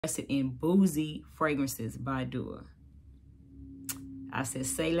In Boozy Fragrances by Dua. I said,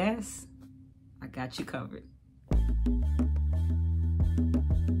 say less, I got you covered.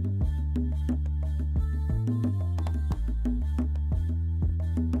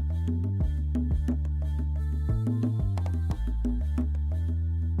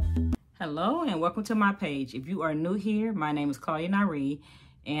 Hello and welcome to my page. If you are new here, my name is Claudia Nyree,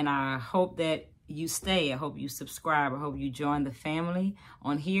 and I hope that you stay. I hope you subscribe. I hope you join the family.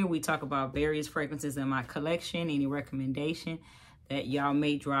 On here, we talk about various fragrances in my collection, any recommendation that y'all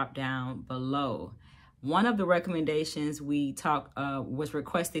may drop down below. One of the recommendations we was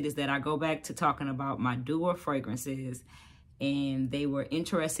requested is that I go back to talking about my Dua fragrances, and they were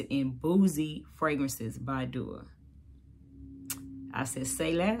interested in Boozy Fragrances by Dua. I said,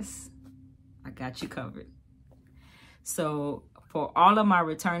 say less, I got you covered. So for all of my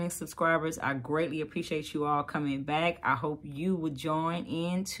returning subscribers, I greatly appreciate you all coming back. I hope you would join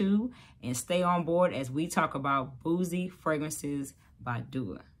in too and stay on board as we talk about Boozy Fragrances by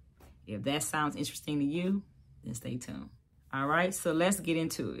Dua. If that sounds interesting to you, then stay tuned. All right, so let's get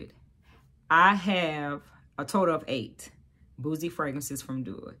into it. I have a total of 8 Boozy Fragrances from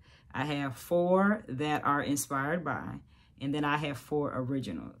Dua. I have 4 that are inspired by, and then I have 4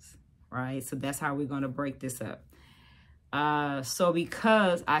 originals, right? So that's how we're going to break this up. So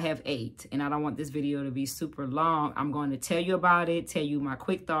because I have 8 and I don't want this video to be super long, I'm going to tell you about it, tell you my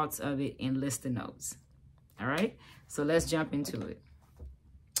quick thoughts of it, and list the notes. All right, so let's jump into it.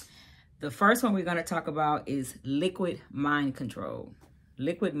 The first one we're going to talk about is Liquid Mind Control.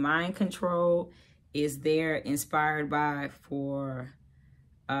 Liquid Mind Control is there inspired by for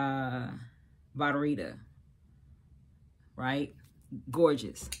Badarita, right?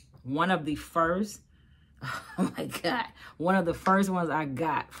 Gorgeous. One of the first, oh my God, one of the first ones I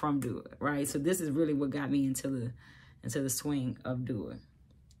got from Dua, right? So this is really what got me into the swing of Dua.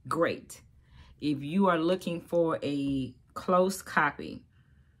 Great. If you are looking for a close copy,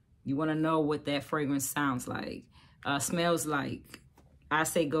 you want to know what that fragrance sounds like, smells like, I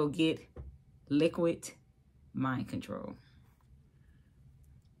say go get Liquid Mind Control.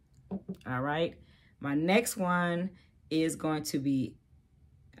 All right. My next one is going to be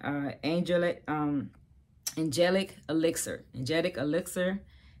Angelic Elixir,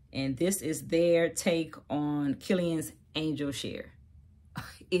 and this is their take on Kilian's Angel Share.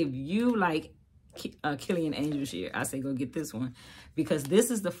 If you like Kilian Angel Share, I say go get this one, because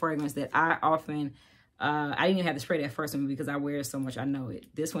this is the fragrance that I often, I didn't even have to spray that first one because I wear it so much, I know it.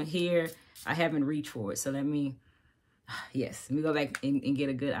 This one here, I haven't reached for it, so let me go back and get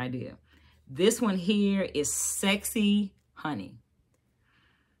a good idea. This one here is Sexy Honey.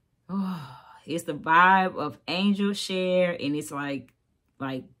 Oh, it's the vibe of Angel Share, and it's like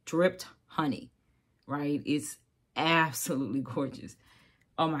dripped honey, right? It's absolutely gorgeous.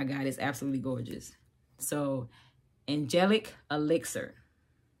 Oh my God, it's absolutely gorgeous. So Angelic Elixir,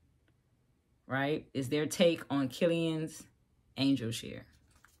 right, is their take on Kilian's Angel Share.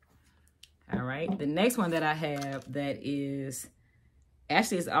 All right, the next one that I have that is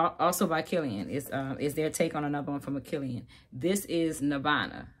actually is also by Kilian. Is their take on another one from a Kilian. This is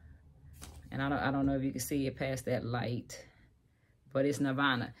Nirvana. And I don't know if you can see it past that light, but it's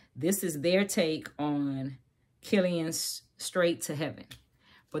Nirvana. This is their take on Kilian's Straight to Heaven.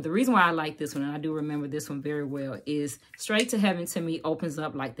 But the reason why I like this one, and I do remember this one very well, is Straight to Heaven to me opens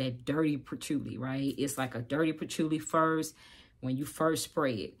up like that dirty patchouli, right? It's like a dirty patchouli first when you first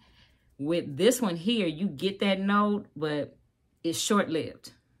spray it. With this one here, you get that note, but it's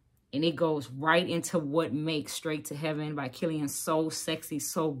short-lived. And it goes right into what makes Straight to Heaven by Kilian so sexy,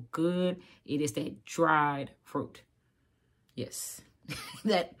 so good. It is that dried fruit. Yes,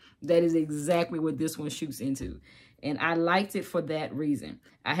 that is exactly what this one shoots into. And I liked it for that reason.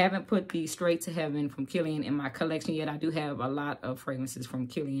 I haven't put the Straight to Heaven from Kilian in my collection yet. I do have a lot of fragrances from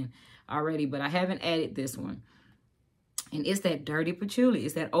Kilian already, but I haven't added this one. And it's that dirty patchouli.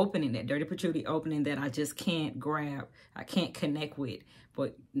 It's that opening, that dirty patchouli opening that I just can't grab. I can't connect with.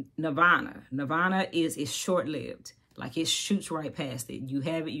 But Nirvana is short-lived. Like it shoots right past it. You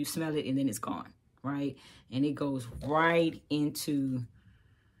have it, you smell it, and then it's gone, right? And it goes right into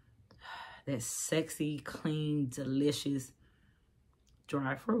that sexy, clean, delicious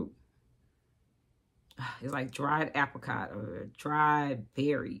dried fruit. It's like dried apricot or dried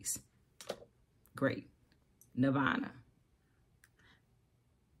berries. Great. Nirvana.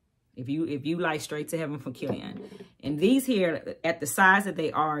 If you like Straight to Heaven from Kilian. And these here, at the size that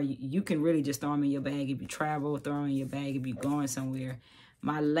they are, you can really just throw them in your bag. If you travel, throw them in your bag if you're going somewhere.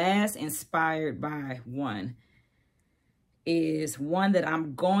 My last inspired by one is one that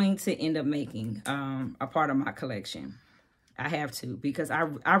I'm going to end up making a part of my collection. I have to, because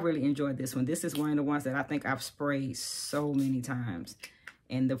I really enjoyed this one. This is one of the ones that I think I've sprayed so many times.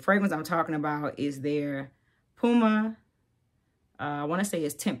 And the fragrance I'm talking about is their Puma, I want to say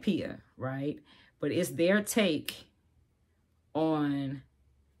it's Tempia, right? But it's their take on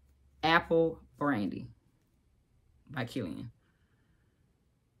Apple Brandy by Killian.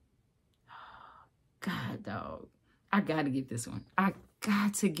 God, dog. I got to get this one. I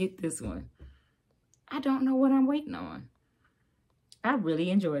got to get this one. I don't know what I'm waiting on. I really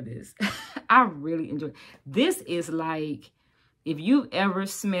enjoy this. I really enjoy. This is like, if you've ever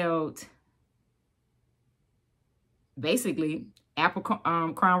smelled, basically, apple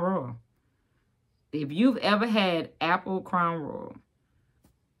Crown Royal. If you've ever had apple Crown Royal,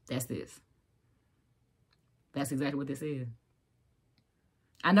 that's this. That's exactly what this is.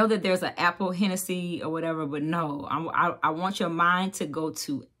 I know that there's an apple Hennessy or whatever, but no, I want your mind to go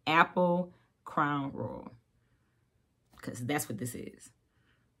to apple Crown Royal, because that's what this is.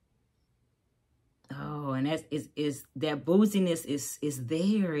 Oh, and that is that booziness is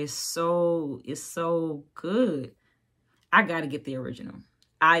there. It's so good. I gotta get the original.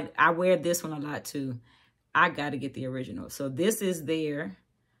 I wear this one a lot too. I gotta get the original. So this is their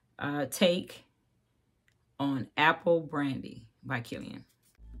take on Apple Brandy by Killian.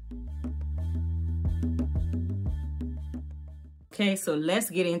 Okay, so let's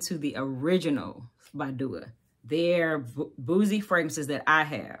get into the original by Dua. They're boozy fragrances that I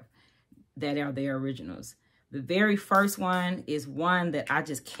have that are their originals. The very first one is one that I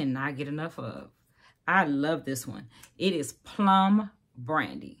just cannot get enough of. I love this one. It is Plum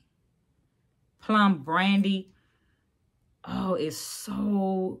Brandy. Plum Brandy. Oh, it's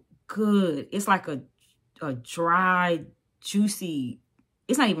so good. It's like a dry, juicy.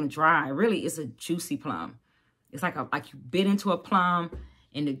 It's not even dry. Really, it's a juicy plum. It's like you bit into a plum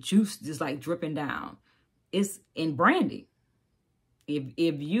and the juice just like dripping down. It's in brandy.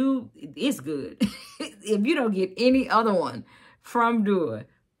 It's good. If you don't get any other one from Dua,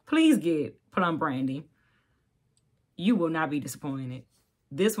 please get Plum Brandy. You will not be disappointed.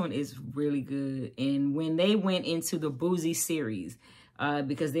 This one is really good. And when they went into the boozy series,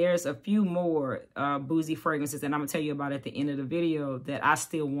 because there's a few more boozy fragrances that I'm going to tell you about at the end of the video that I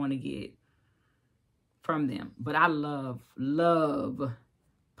still want to get from them. But I love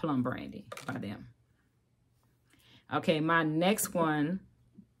Plum Brandy by them. Okay, my next one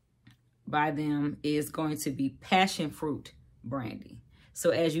by them is going to be Passion Fruit Brandy. So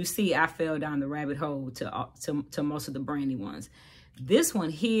as you see, I fell down the rabbit hole to most of the brandy ones. This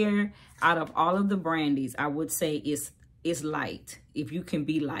one here, out of all of the brandies, I would say is light. If you can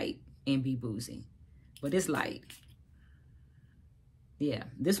be light and be boozy, but it's light. Yeah,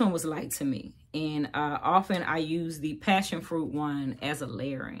 this one was light to me. And often I use the passion fruit one as a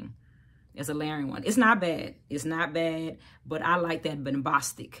layering one. It's not bad. It's not bad, but I like that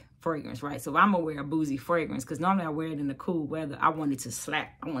bombastic fragrance, right? So if I'm gonna wear a boozy fragrance, because normally I wear it in the cool weather, I want it to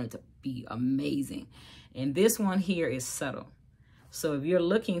slap. I want it to be amazing. And this one here is subtle. So if you're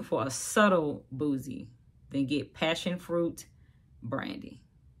looking for a subtle boozy, then get Passion Fruit Brandy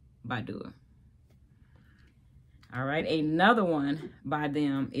by Dua. All right, another one by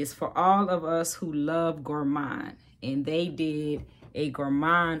them is for all of us who love Gourmand. And they did a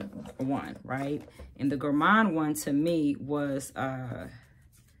Gourmand one, right? And the Gourmand one to me was,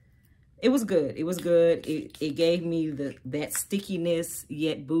 it was good. It was good. It gave me that stickiness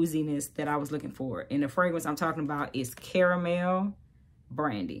yet booziness that I was looking for. And the fragrance I'm talking about is Caramel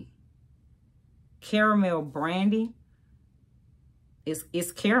Brandy. Caramel Brandy.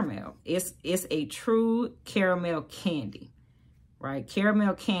 It's caramel. It's a true caramel candy, right?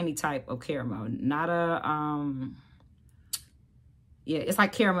 Caramel candy type of caramel, not a yeah, it's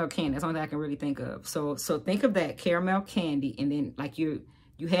like caramel candy. That's the only thing I can really think of. So think of that caramel candy, and then like you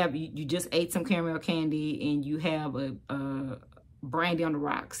just ate some caramel candy, and you have a brandy on the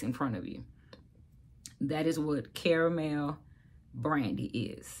rocks in front of you. That is what caramel brandy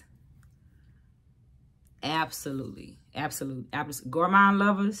is. Absolutely. Gourmand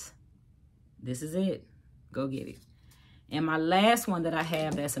lovers, this is it. Go get it. And my last one that I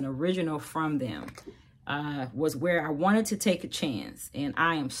have that's an original from them was where I wanted to take a chance. And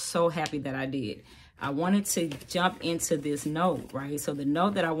I am so happy that I did. I wanted to jump into this note, right? So the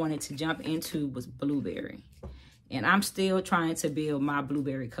note that I wanted to jump into was blueberry. And I'm still trying to build my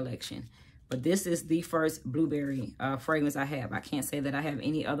blueberry collection. But this is the first blueberry fragrance I have. I can't say that I have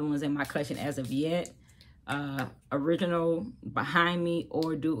any other ones in my collection as of yet. Original behind me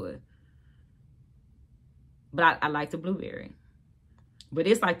or Dua. But I like the blueberry. But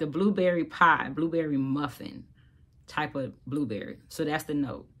it's like the blueberry pie, blueberry muffin type of blueberry. So that's the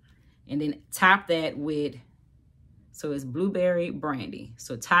note. And then top that with So it's blueberry brandy.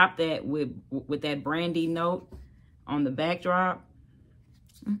 So top that with that brandy note on the backdrop.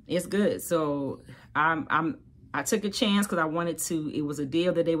 It's good. So I took a chance because I wanted to. It was a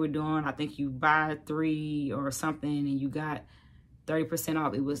deal that they were doing. I think you buy 3 or something and you got 30%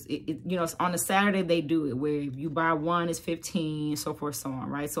 off. It was, you know, on a Saturday they do it where if you buy 1, it's 15, so forth, so on,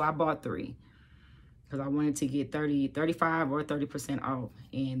 right? So I bought 3 because I wanted to get 35 or 30% off.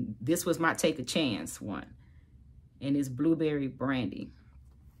 And this was my take a chance one. And it's blueberry brandy.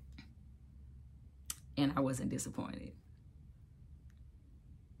 And I wasn't disappointed.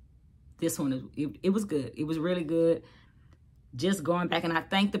 This one, it was good. It was really good. Just going back, and I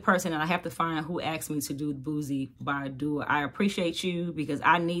thank the person, and I have to find who asked me to do Boozy by Dua. I appreciate you because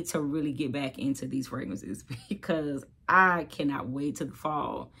I need to really get back into these fragrances because I cannot wait till the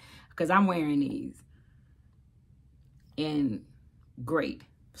fall because I'm wearing these. And great.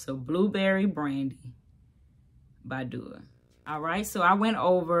 So Blueberry Brandy by Dua. All right, so I went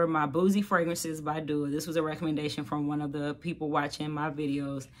over my Boozy fragrances by Dua. This was a recommendation from one of the people watching my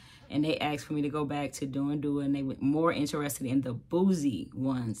videos. And they asked for me to go back to doing Dua, and they were more interested in the boozy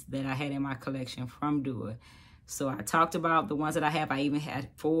ones that I had in my collection from Dua. So I talked about the ones that I have. I even had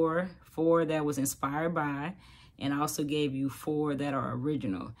four that was inspired by, and I also gave you 4 that are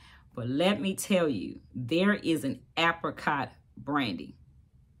original. But let me tell you, there is an apricot brandy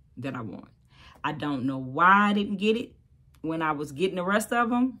that I want. I don't know why I didn't get it when I was getting the rest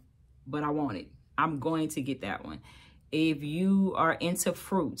of them, but I want it. I'm going to get that one. If you are into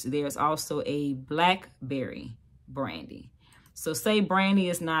fruits, there's also a blackberry brandy. So say brandy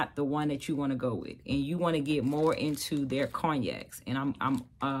is not the one that you want to go with, and you want to get more into their cognacs. And I'm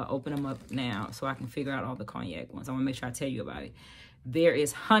opening them up now so I can figure out all the cognac ones. I want to make sure I tell you about it. There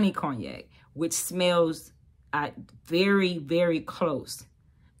is honey cognac, which smells very, very close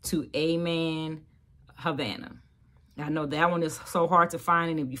to Amen Havana. I know that one is so hard to find,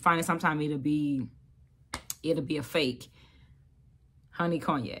 and if you find it sometime, it'll be a fake honey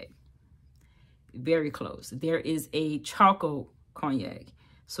cognac. Very close. There is a choco cognac.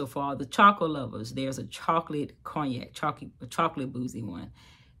 So for all the chocolate lovers, there's a chocolate cognac, a chocolate boozy one.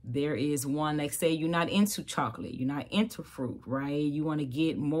 There is one, like say you're not into chocolate, you're not into fruit, right? You want to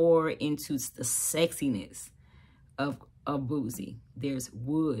get more into the sexiness of boozy. There's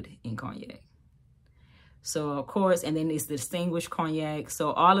wood in cognac. So, of course, and then it's the distinguished cognac.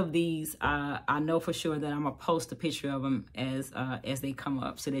 So all of these, I know for sure that I'm going to post a picture of them as they come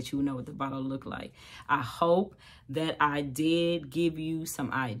up so that you know what the bottle look like. I hope that I did give you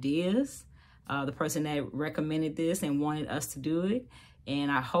some ideas. The person that recommended this and wanted us to do it.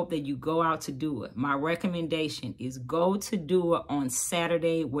 And I hope that you go out to do it. My recommendation is go to do it on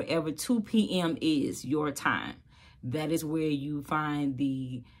Saturday, wherever 2 p.m. is your time. That is where you find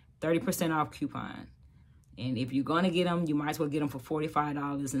the 30% off coupon. And if you're going to get them, you might as well get them for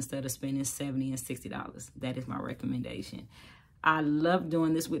 $45 instead of spending $70 and $60. That is my recommendation. I love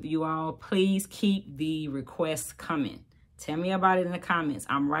doing this with you all. Please keep the requests coming. Tell me about it in the comments.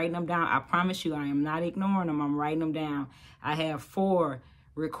 I'm writing them down. I promise you, I am not ignoring them. I'm writing them down. I have 4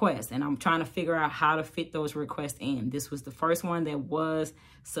 requests, and I'm trying to figure out how to fit those requests in. This was the first one that was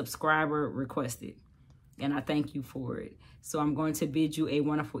subscriber requested, and I thank you for it. So I'm going to bid you a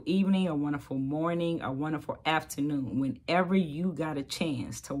wonderful evening, a wonderful morning, a wonderful afternoon, whenever you got a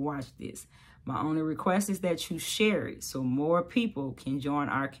chance to watch this. My only request is that you share it so more people can join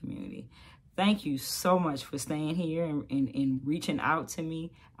our community. Thank you so much for staying here and reaching out to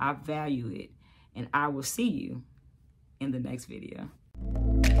me. I value it. And I will see you in the next video.